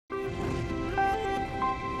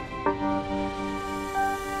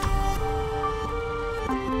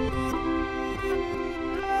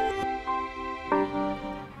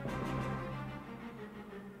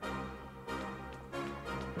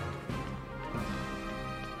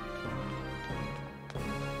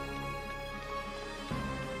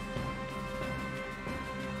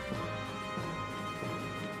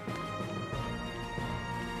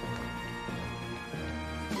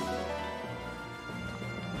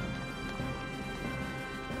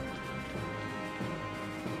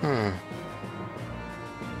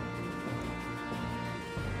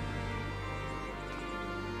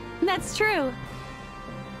That's true.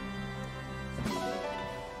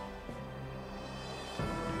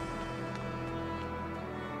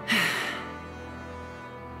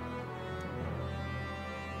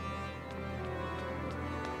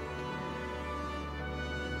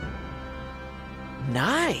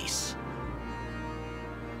 Nice.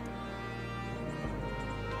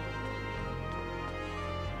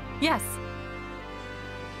 Yes.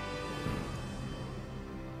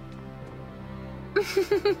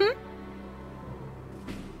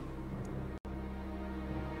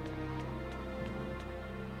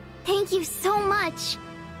 Thank you so much.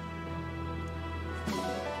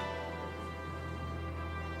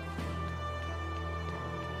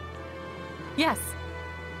 Yes.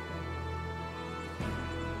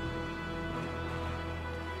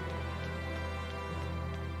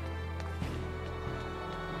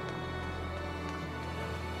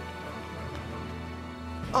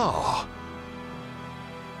 Oh.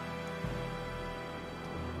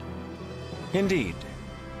 Indeed.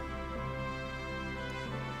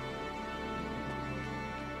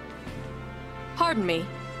 Pardon me.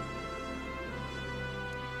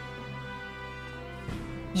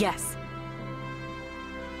 Yes.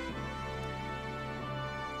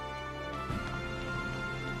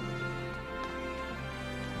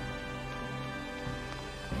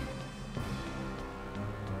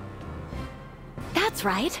 That's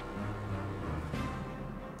right.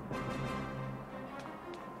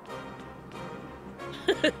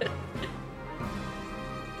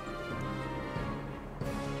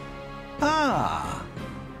 Ah.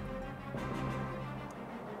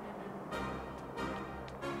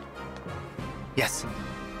 Yes.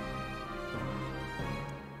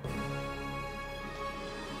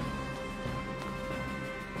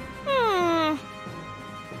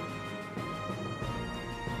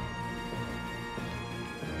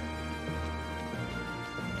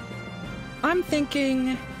 I'm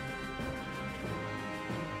thinking...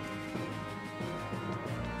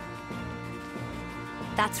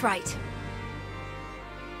 That's right.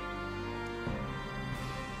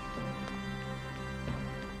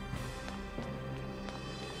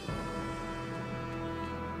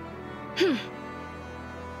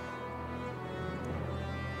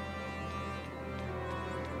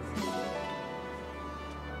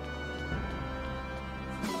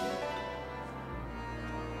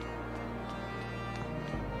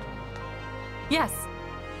 Yes.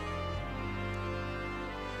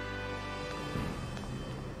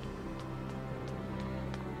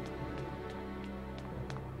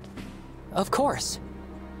 Of course.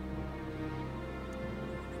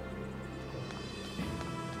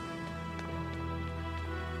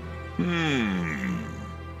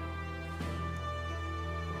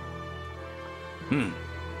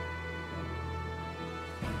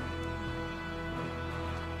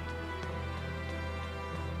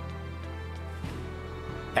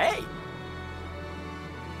 Hey!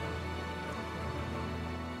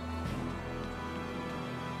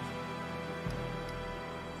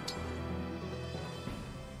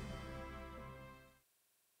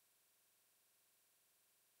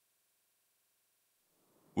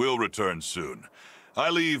 We'll return soon. I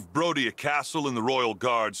leave Brodia Castle in the Royal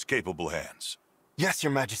Guard's capable hands. Yes,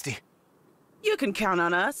 Your Majesty. You can count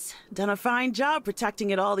on us. Done a fine job protecting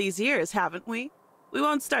it all these years, haven't we? We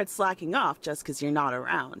won't start slacking off just because you're not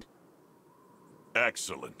around.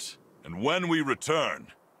 Excellent. And when we return,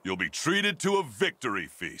 you'll be treated to a victory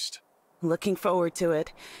feast. Looking forward to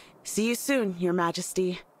it. See you soon, Your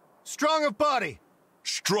Majesty. Strong of body.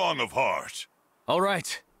 Strong of heart. All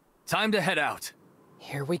right, time to head out.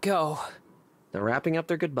 Here we go. They're wrapping up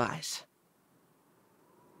their goodbyes.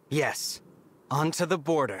 Yes. Onto the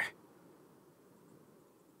border.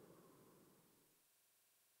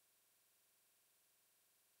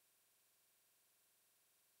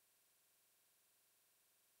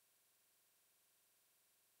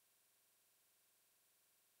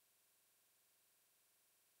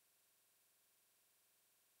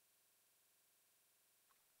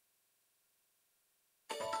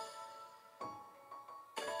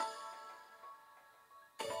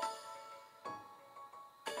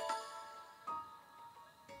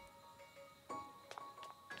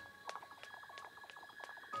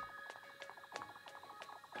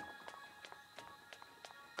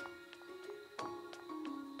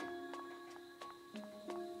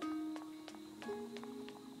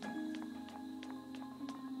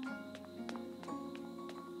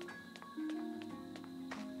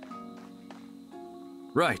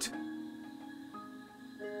 Right.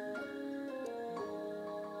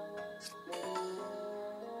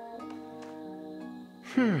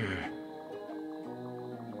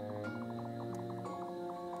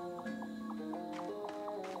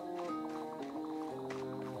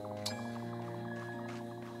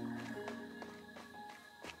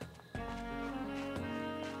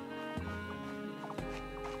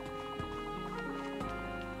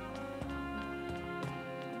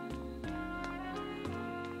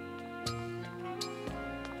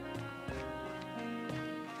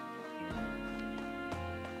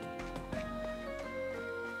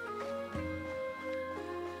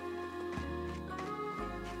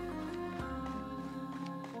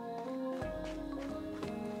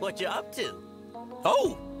 What you up to?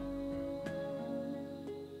 Oh!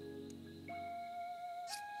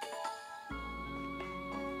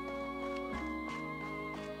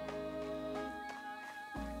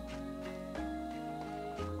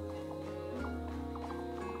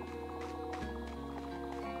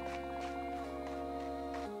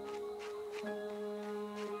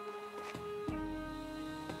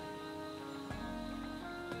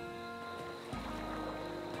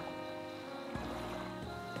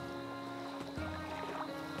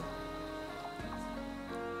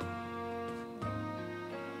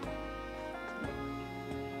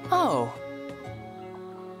 Oh.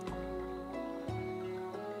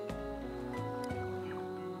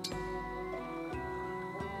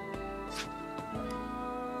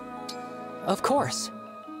 Of course.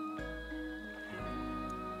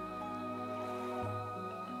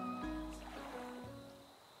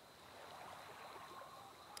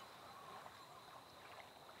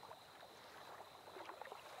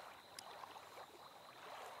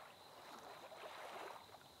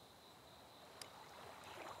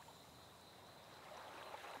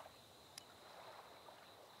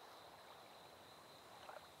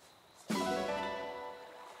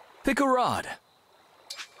 Pick a rod.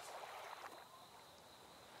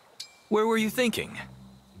 Where were you thinking?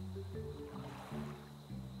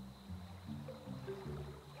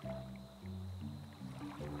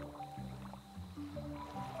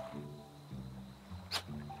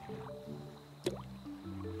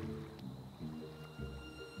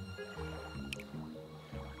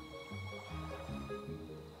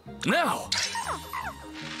 Now!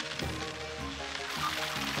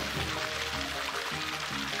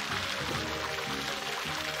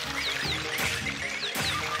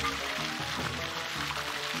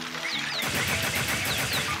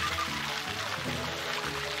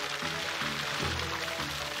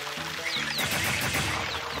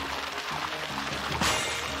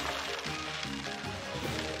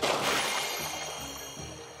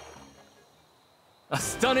 A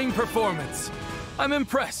stunning performance. I'm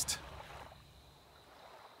impressed.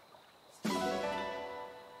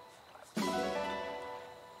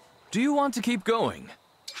 Do you want to keep going?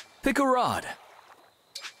 Pick a rod.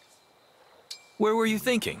 Where were you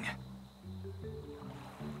thinking?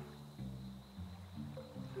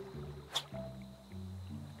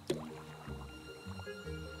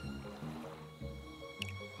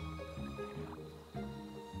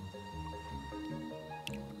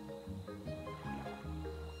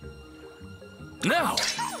 Now!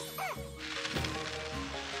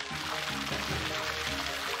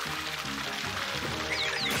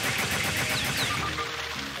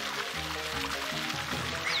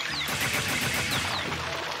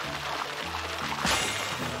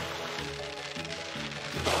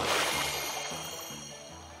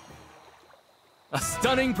 A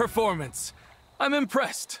stunning performance. I'm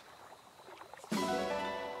impressed.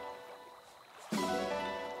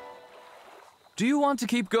 Do you want to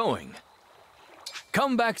keep going?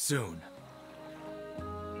 Come back soon.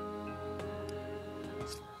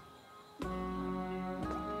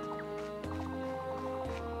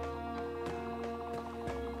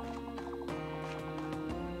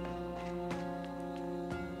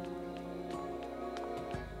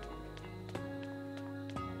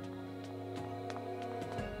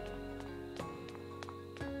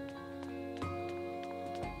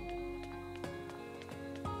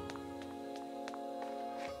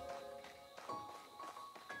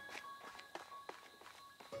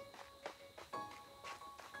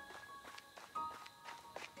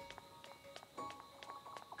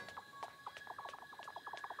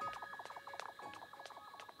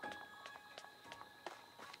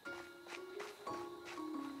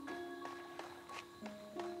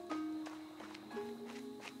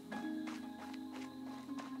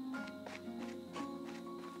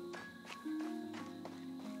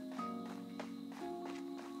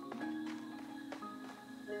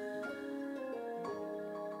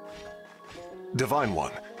 Divine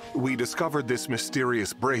One, we discovered this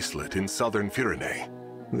mysterious bracelet in southern Firene.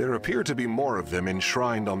 There appear to be more of them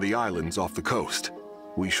enshrined on the islands off the coast.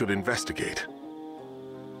 We should investigate.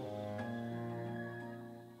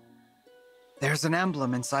 There's an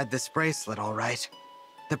emblem inside this bracelet, all right.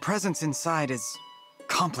 The presence inside is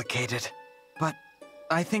complicated, but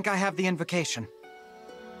I think I have the invocation.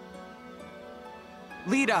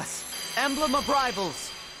 Lead us, Emblem of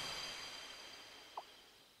Rivals!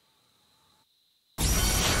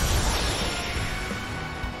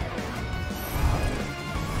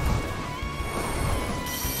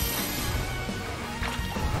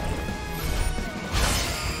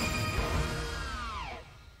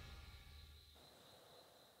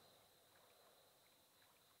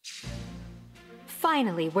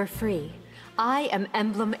 Finally, we're free. I am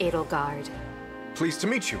Emblem Edelgard. Pleased to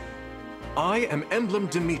meet you. I am Emblem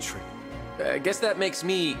Dimitri. I guess that makes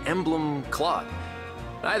me Emblem Claude.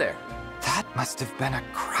 Hi there. That must have been a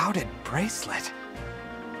crowded bracelet.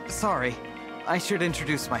 Sorry, I should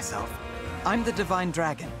introduce myself. I'm the Divine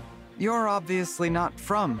Dragon. You're obviously not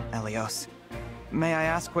from Helios. May I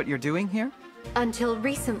ask what you're doing here? Until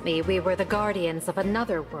recently, we were the guardians of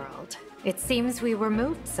another world. It seems we were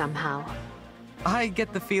moved somehow. I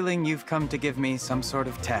get the feeling you've come to give me some sort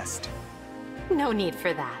of test. No need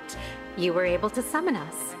for that. You were able to summon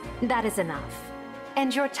us. That is enough.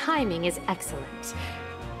 And your timing is excellent.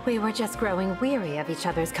 We were just growing weary of each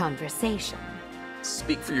other's conversation.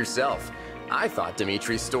 Speak for yourself. I thought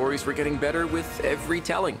Dimitri's stories were getting better with every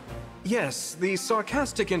telling. Yes, the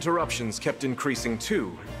sarcastic interruptions kept increasing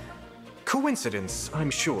too. Coincidence, I'm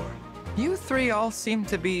sure. You three all seem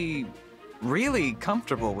to be really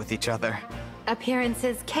comfortable with each other.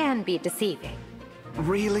 Appearances can be deceiving.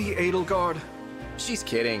 Really, Edelgard? She's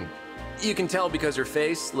kidding. You can tell because her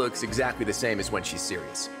face looks exactly the same as when she's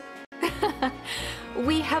serious.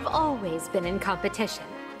 We have always been in competition.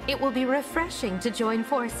 It will be refreshing to join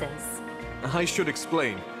forces. I should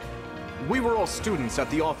explain. We were all students at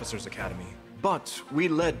the Officers' Academy, but we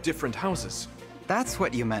led different houses. That's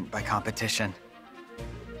what you meant by competition.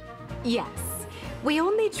 Yes. We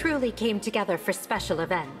only truly came together for special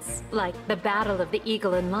events, like the Battle of the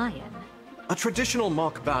Eagle and Lion. A traditional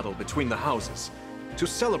mock battle between the houses, to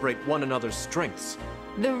celebrate one another's strengths.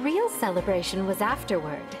 The real celebration was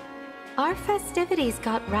afterward. Our festivities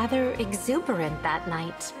got rather exuberant that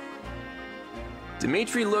night.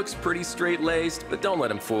 Dimitri looks pretty straight-laced, but don't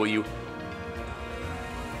let him fool you.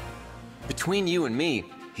 Between you and me,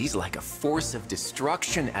 he's like a force of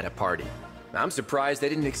destruction at a party. I'm surprised they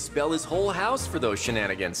didn't expel his whole house for those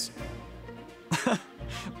shenanigans.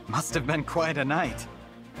 Must have been quite a night.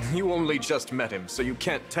 You only just met him, so you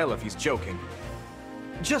can't tell if he's joking.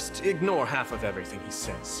 Just ignore half of everything he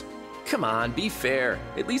says. Come on, be fair.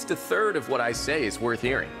 At least a third of what I say is worth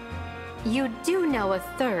hearing. You do know a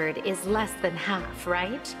third is less than half,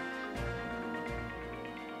 right?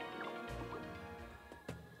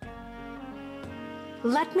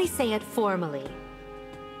 Let me say it formally.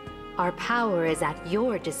 Our power is at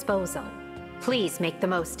your disposal. Please make the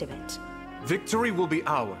most of it. Victory will be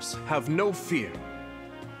ours. Have no fear.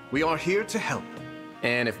 We are here to help.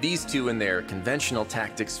 And if these two and their conventional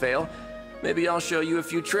tactics fail, maybe I'll show you a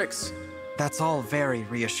few tricks. That's all very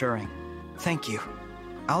reassuring. Thank you.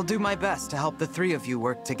 I'll do my best to help the three of you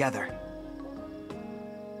work together.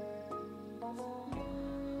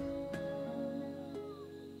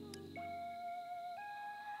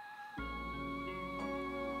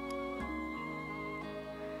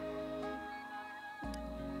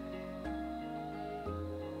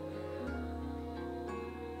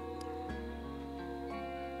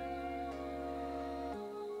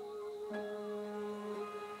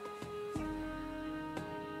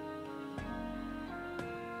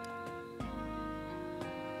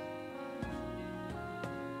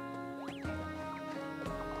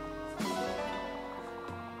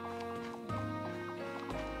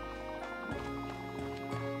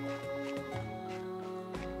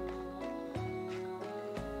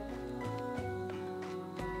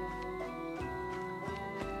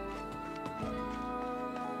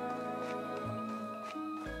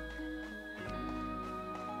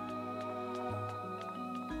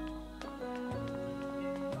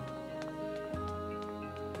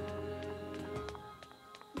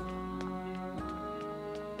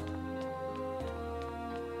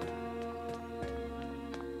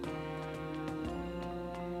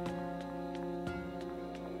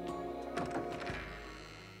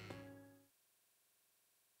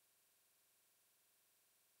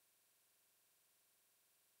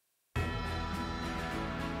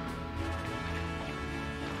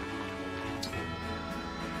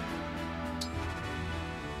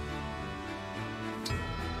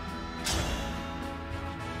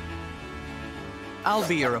 I'll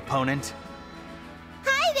be your opponent.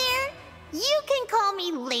 Hi there! You can call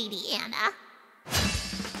me Lady Anna.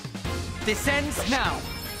 This ends now.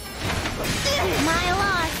 My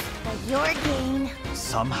loss, but your gain.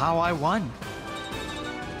 Somehow I won.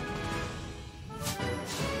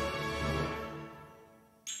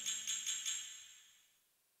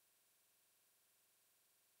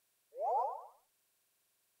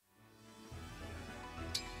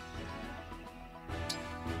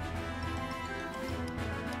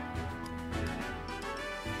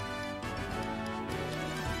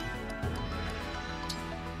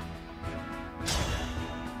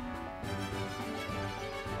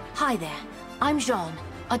 Hi there. I'm Jean,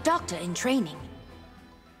 a doctor in training.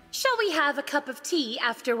 Shall we have a cup of tea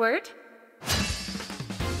afterward?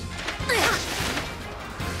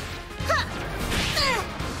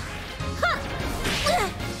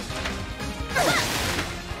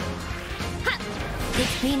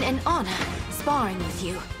 It's been an honor sparring with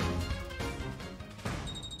you.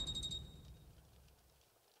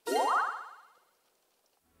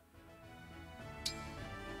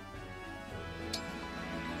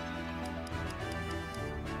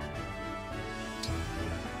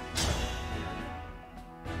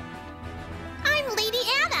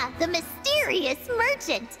 The mysterious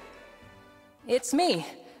merchant. It's me,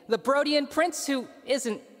 the Brodian prince who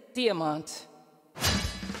isn't Diamant.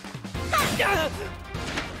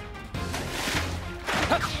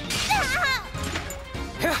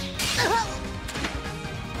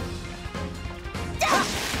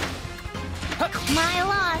 My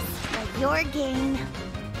loss, but your gain.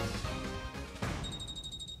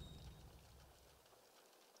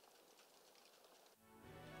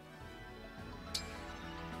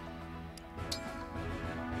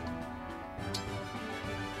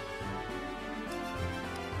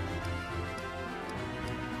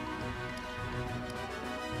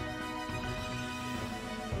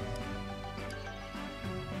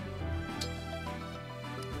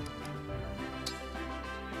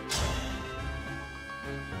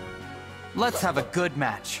 Let's have a good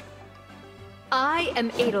match. I am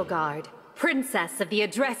Edelgard, princess of the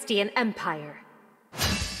Adrestian Empire.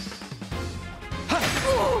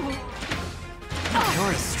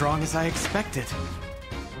 You're as strong as I expected.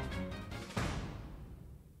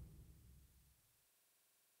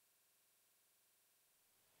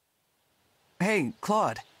 Hey,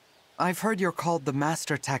 Claude. I've heard you're called the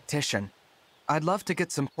Master Tactician. I'd love to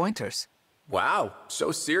get some pointers. Wow,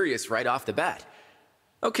 so serious right off the bat.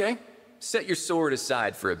 Okay, set your sword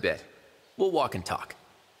aside for a bit. We'll walk and talk.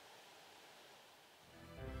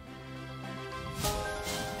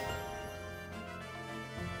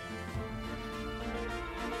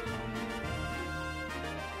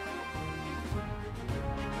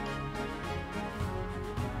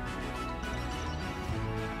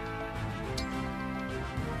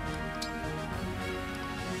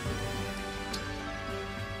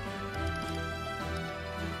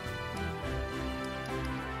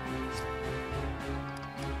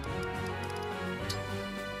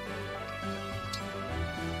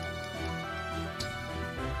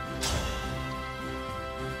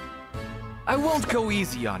 I won't go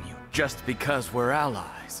easy on you, just because we're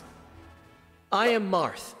allies. I am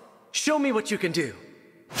Marth. Show me what you can do.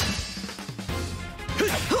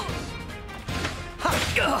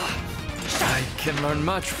 I can learn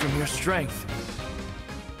much from your strength.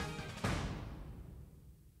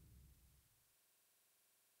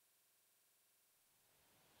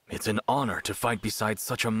 It's an honor to fight beside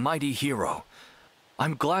such a mighty hero.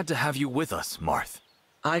 I'm glad to have you with us, Marth.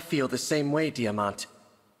 I feel the same way, Diamant.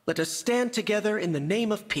 Let us stand together in the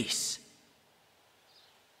name of peace.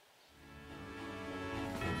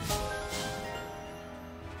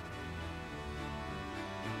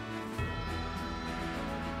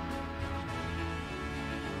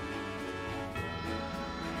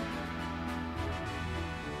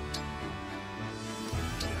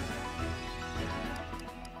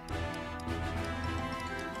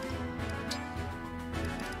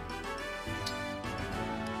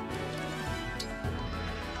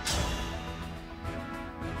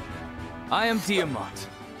 I am Diamant,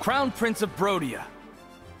 Crown Prince of Brodia.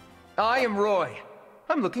 I am Roy.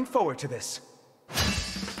 I'm looking forward to this.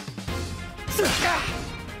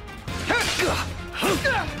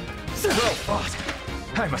 Well fought.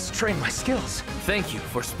 I must train my skills. Thank you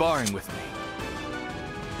for sparring with me.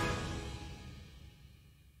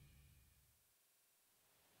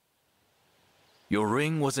 Your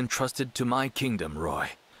ring was entrusted to my kingdom,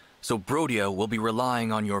 Roy. So Brodia will be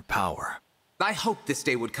relying on your power. I hoped this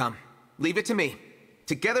day would come. Leave it to me.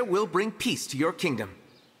 Together we'll bring peace to your kingdom.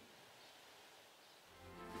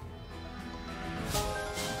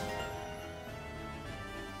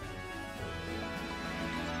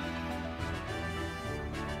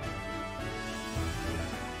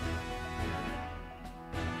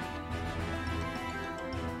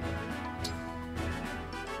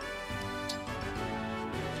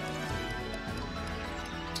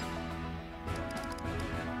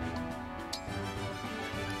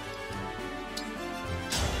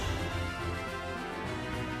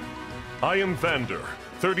 I am Vander,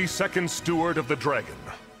 32nd Steward of the Dragon.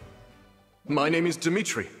 My name is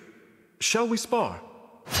Dimitri. Shall we spar?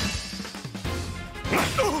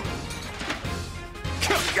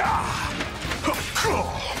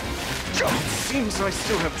 It seems I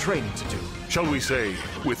still have training to do. Shall we say,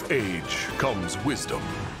 with age comes wisdom.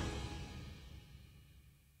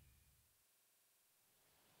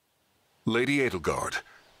 Lady Edelgard,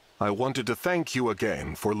 I wanted to thank you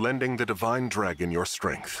again for lending the Divine Dragon your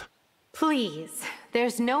strength. Please,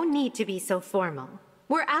 there's no need to be so formal.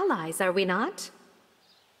 We're allies, are we not?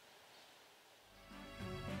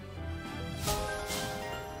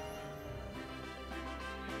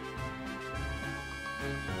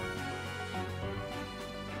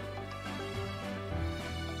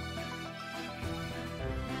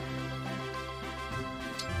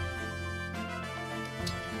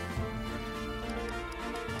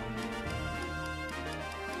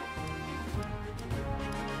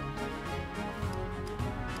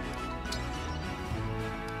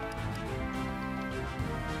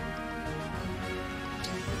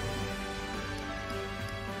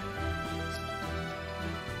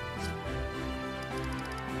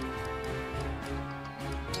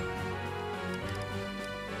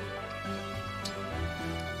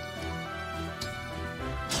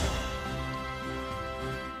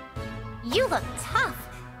 You look tough.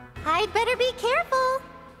 I'd better be careful.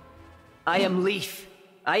 I am Leaf.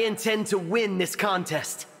 I intend to win this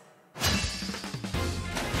contest.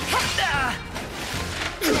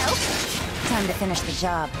 Nope. Time to finish the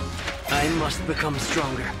job. I must become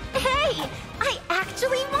stronger. Hey! I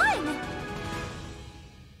actually won!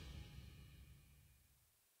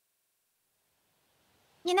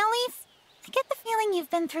 You know, Leaf, I get the feeling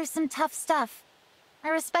you've been through some tough stuff. I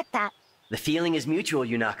respect that. The feeling is mutual,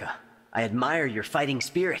 Yunaka. I admire your fighting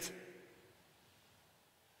spirit.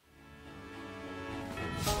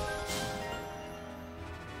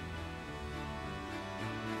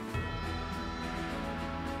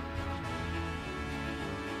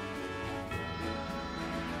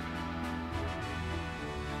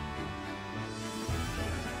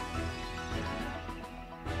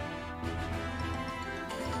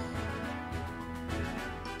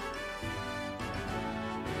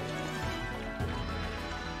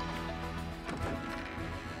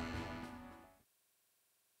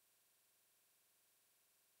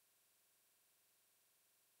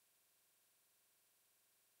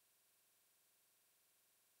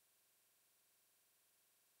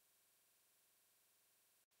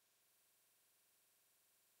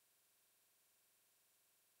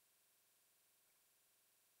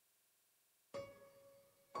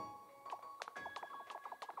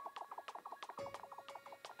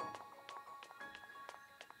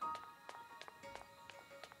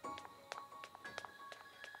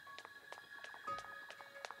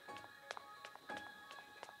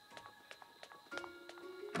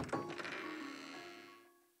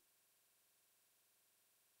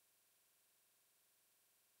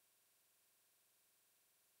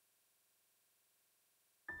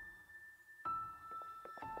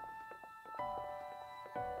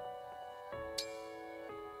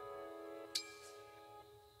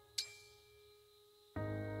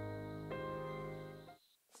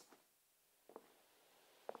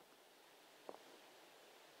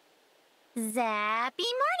 Zappy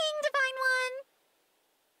morning, Divine One!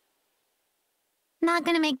 Not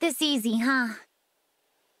gonna make this easy, huh?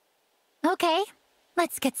 Okay,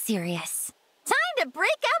 let's get serious. Time to break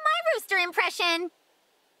out my rooster impression!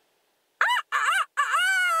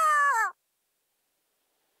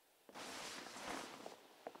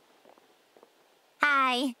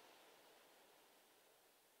 Hi.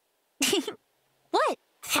 What?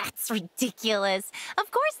 That's ridiculous. Of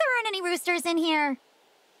course there aren't any roosters in here.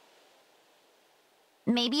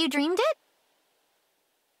 Maybe you dreamed it?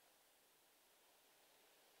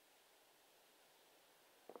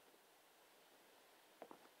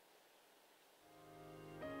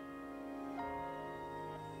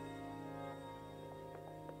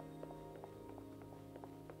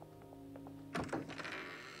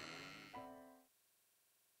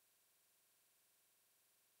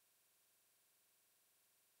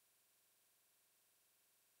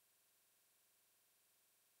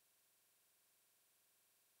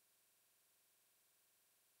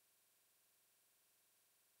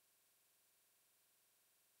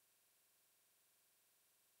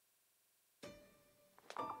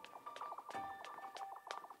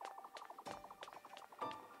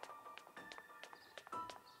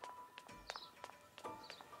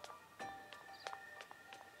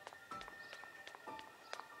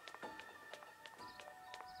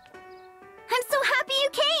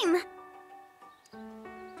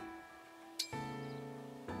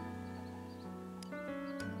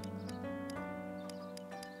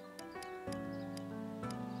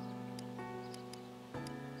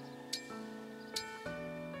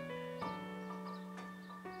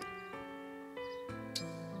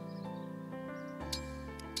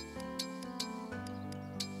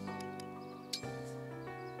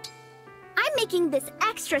 making this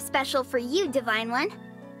extra special for you, Divine One.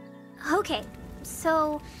 Okay,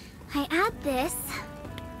 so I add this,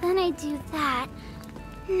 then I do that.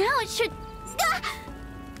 Now it should... Ah!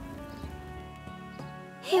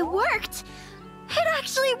 It worked! It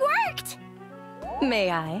actually worked!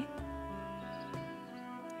 May I?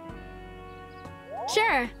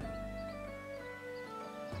 Sure.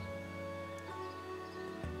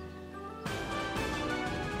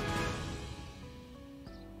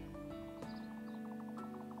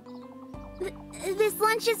 This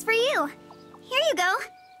lunch is for you. Here you go.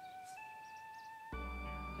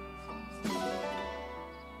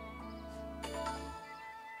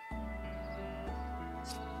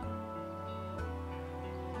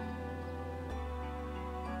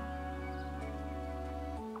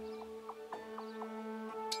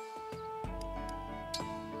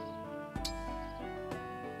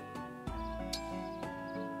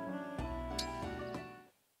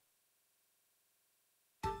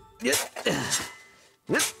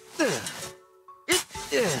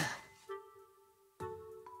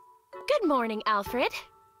 Good morning, Alfred.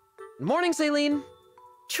 Morning, Celine.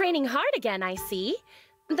 Training hard again, I see.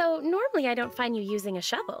 Though normally I don't find you using a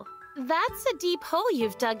shovel. That's a deep hole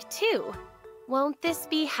you've dug, too. Won't this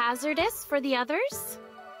be hazardous for the others?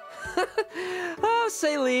 Oh,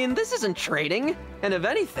 Celine, this isn't training. And if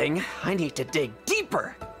anything, I need to dig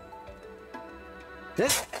deeper.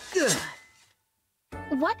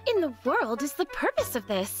 What in the world is the purpose of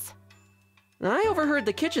this? I overheard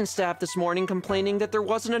the kitchen staff this morning complaining that there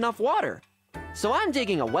wasn't enough water. So I'm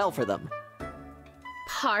digging a well for them.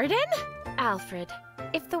 Pardon? Alfred,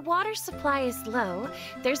 if the water supply is low,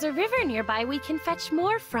 there's a river nearby we can fetch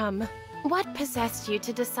more from. What possessed you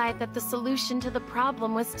to decide that the solution to the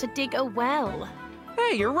problem was to dig a well?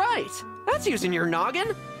 Hey, you're right. That's using your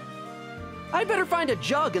noggin. I'd better find a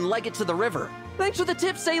jug and leg it to the river. Thanks for the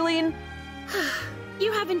tip, Celine.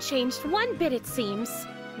 You haven't changed one bit, it seems.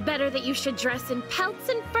 Better that you should dress in pelts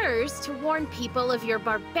and furs to warn people of your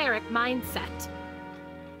barbaric mindset.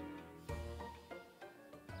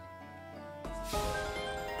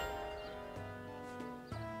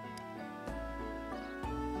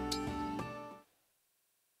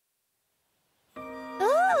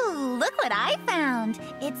 Ooh, look what I found!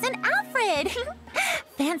 It's an Alfred!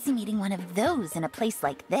 Fancy meeting one of those in a place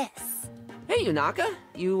like this. Hey, Yunaka.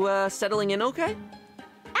 You, settling in okay?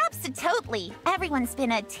 Abso-totally. Everyone's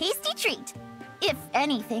been a tasty treat. If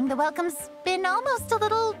anything, the welcome's been almost a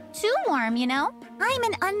little too warm, you know? I'm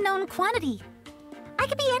an unknown quantity. I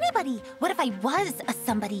could be anybody. What if I was a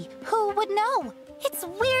somebody? Who would know? It's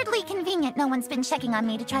weirdly convenient no one's been checking on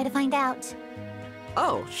me to try to find out.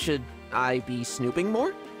 Oh, should I be snooping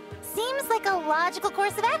more? Seems like a logical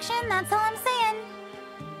course of action, that's all I'm saying.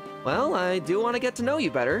 Well, I do want to get to know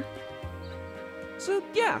you better. So,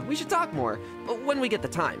 yeah, we should talk more, when we get the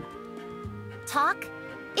time. Talk?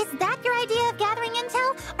 Is that your idea of gathering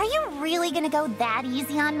intel? Are you really gonna go that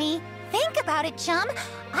easy on me? Think about it, chum.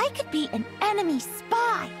 I could be an enemy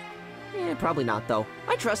spy. Probably not, though.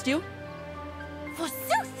 I trust you.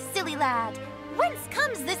 Forsooth, silly lad. Whence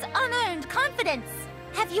comes this unearned confidence?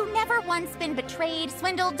 Have you never once been betrayed,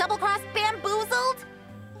 swindled, double-crossed, bamboozled?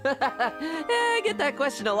 I get that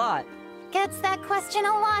question a lot. Gets that question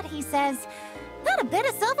a lot, he says. Not a bit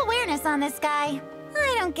of self-awareness on this guy.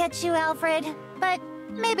 I don't get you, Alfred. But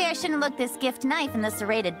maybe I shouldn't look this gift knife in the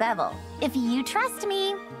serrated bevel. If you trust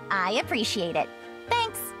me, I appreciate it.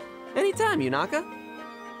 Thanks. Anytime, Yunaka.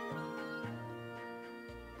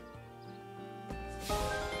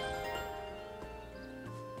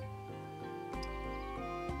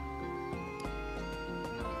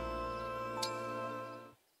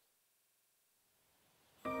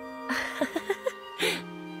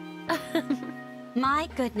 My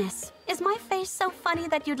goodness, is my face so funny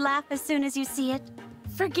that you'd laugh as soon as you see it?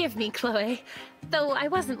 Forgive me, Chloe. Though I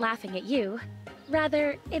wasn't laughing at you.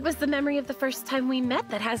 Rather, it was the memory of the first time we met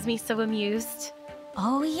that has me so amused.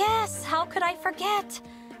 Oh yes, how could I forget?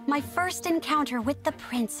 My first encounter with the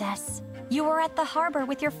princess. You were at the harbor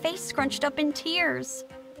with your face scrunched up in tears.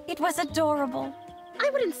 It was adorable. I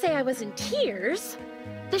wouldn't say I was in tears.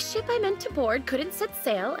 The ship I meant to board couldn't set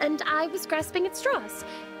sail, and I was grasping at straws.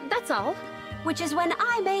 That's all. Which is when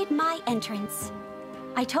I made my entrance.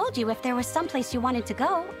 I told you if there was someplace you wanted to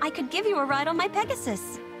go, I could give you a ride on my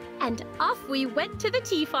Pegasus. And off we went to the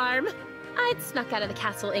tea farm. I'd snuck out of the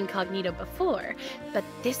castle incognito before, but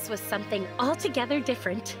this was something altogether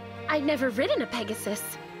different. I'd never ridden a Pegasus.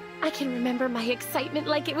 I can remember my excitement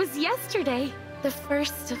like it was yesterday. The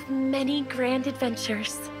first of many grand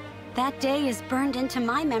adventures. That day is burned into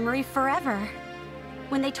my memory forever.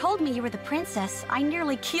 When they told me you were the princess, I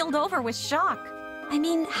nearly keeled over with shock. I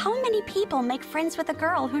mean, how many people make friends with a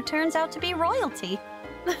girl who turns out to be royalty?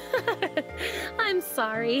 I'm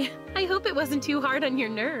sorry. I hope it wasn't too hard on your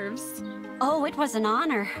nerves. Oh, it was an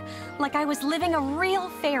honor. Like I was living a real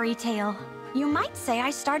fairy tale. You might say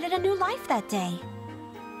I started a new life that day.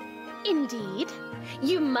 Indeed.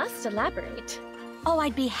 You must elaborate. Oh,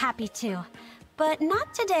 I'd be happy to. But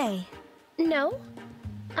not today. No?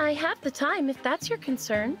 I have the time if that's your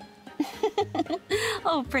concern.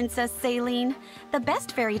 Oh, Princess Saline. The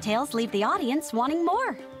best fairy tales leave the audience wanting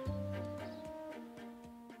more.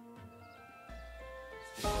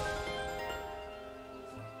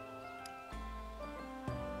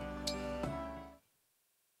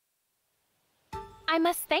 I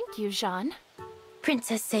must thank you, Jean.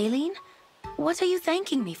 Princess Saline? What are you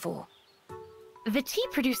thanking me for? The tea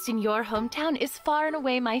produced in your hometown is far and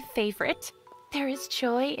away my favorite. There is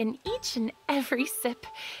joy in each and every sip,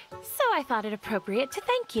 so I thought it appropriate to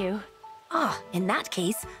thank you. Ah, in that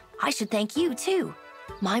case, I should thank you too.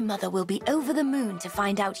 My mother will be over the moon to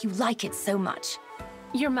find out you like it so much.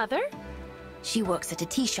 Your mother? She works at a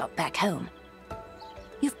tea shop back home.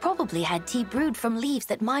 You've probably had tea brewed from leaves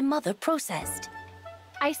that my mother processed.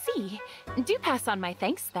 I see. Do pass on my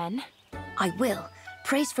thanks, then. I will.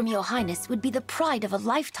 Praise from your highness would be the pride of a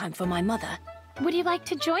lifetime for my mother. Would you like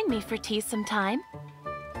to join me for tea sometime?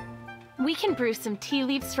 We can brew some tea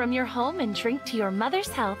leaves from your home and drink to your mother's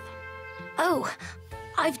health. Oh,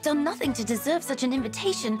 I've done nothing to deserve such an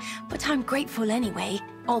invitation, but I'm grateful anyway.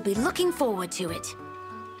 I'll be looking forward to it.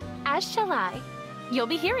 As shall I. You'll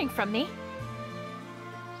be hearing from me.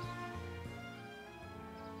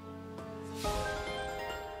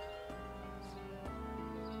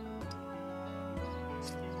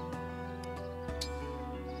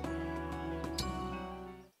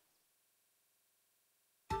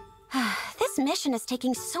 This mission is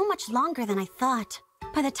taking so much longer than I thought.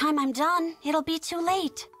 By the time I'm done, it'll be too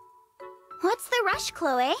late. What's the rush,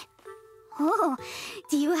 Chloe? Oh,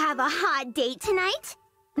 do you have a hot date tonight?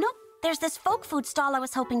 Nope, there's this folk food stall I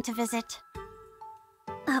was hoping to visit.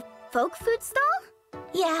 A folk food stall?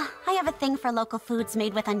 Yeah, I have a thing for local foods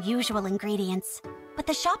made with unusual ingredients. But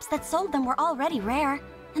the shops that sold them were already rare,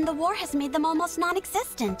 and the war has made them almost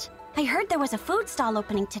non-existent. I heard there was a food stall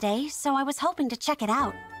opening today, so I was hoping to check it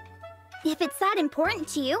out. If it's that important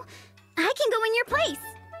to you, I can go in your place.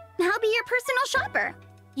 I'll be your personal shopper.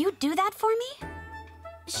 You do that for me?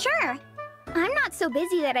 Sure. I'm not so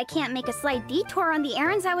busy that I can't make a slight detour on the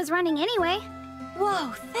errands I was running anyway.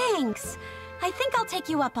 Whoa, thanks. I think I'll take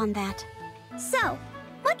you up on that. So,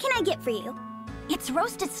 what can I get for you? It's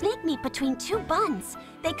roasted snake meat between 2 buns.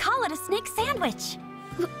 They call it a snake sandwich.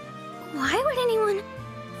 Why would anyone...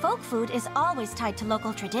 Folk food is always tied to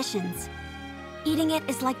local traditions. Eating it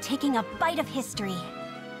is like taking a bite of history.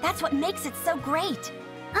 That's what makes it so great.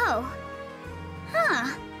 Oh.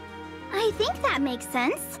 Huh. I think that makes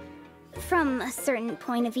sense. From a certain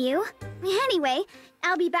point of view. Anyway,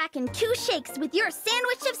 I'll be back in 2 shakes with your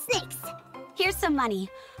sandwich of snakes. Here's some money.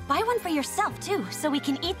 Buy one for yourself, too, so we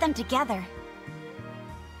can eat them together.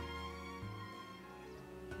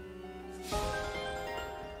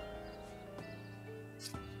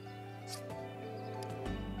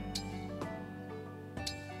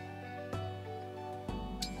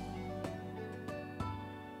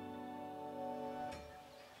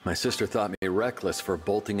 My sister thought me reckless for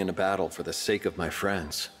bolting into battle for the sake of my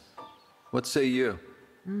friends. What say you?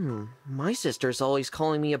 My sister's always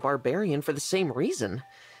calling me a barbarian for the same reason.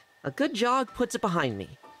 A good jog puts it behind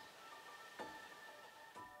me.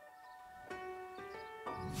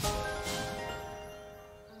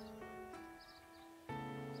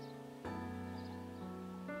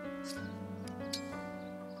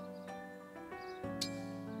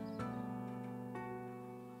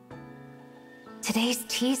 Today's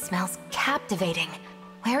tea smells captivating.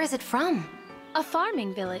 Where is it from? A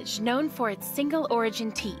farming village known for its single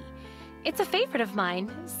origin tea. It's a favorite of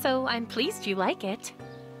mine, so I'm pleased you like it.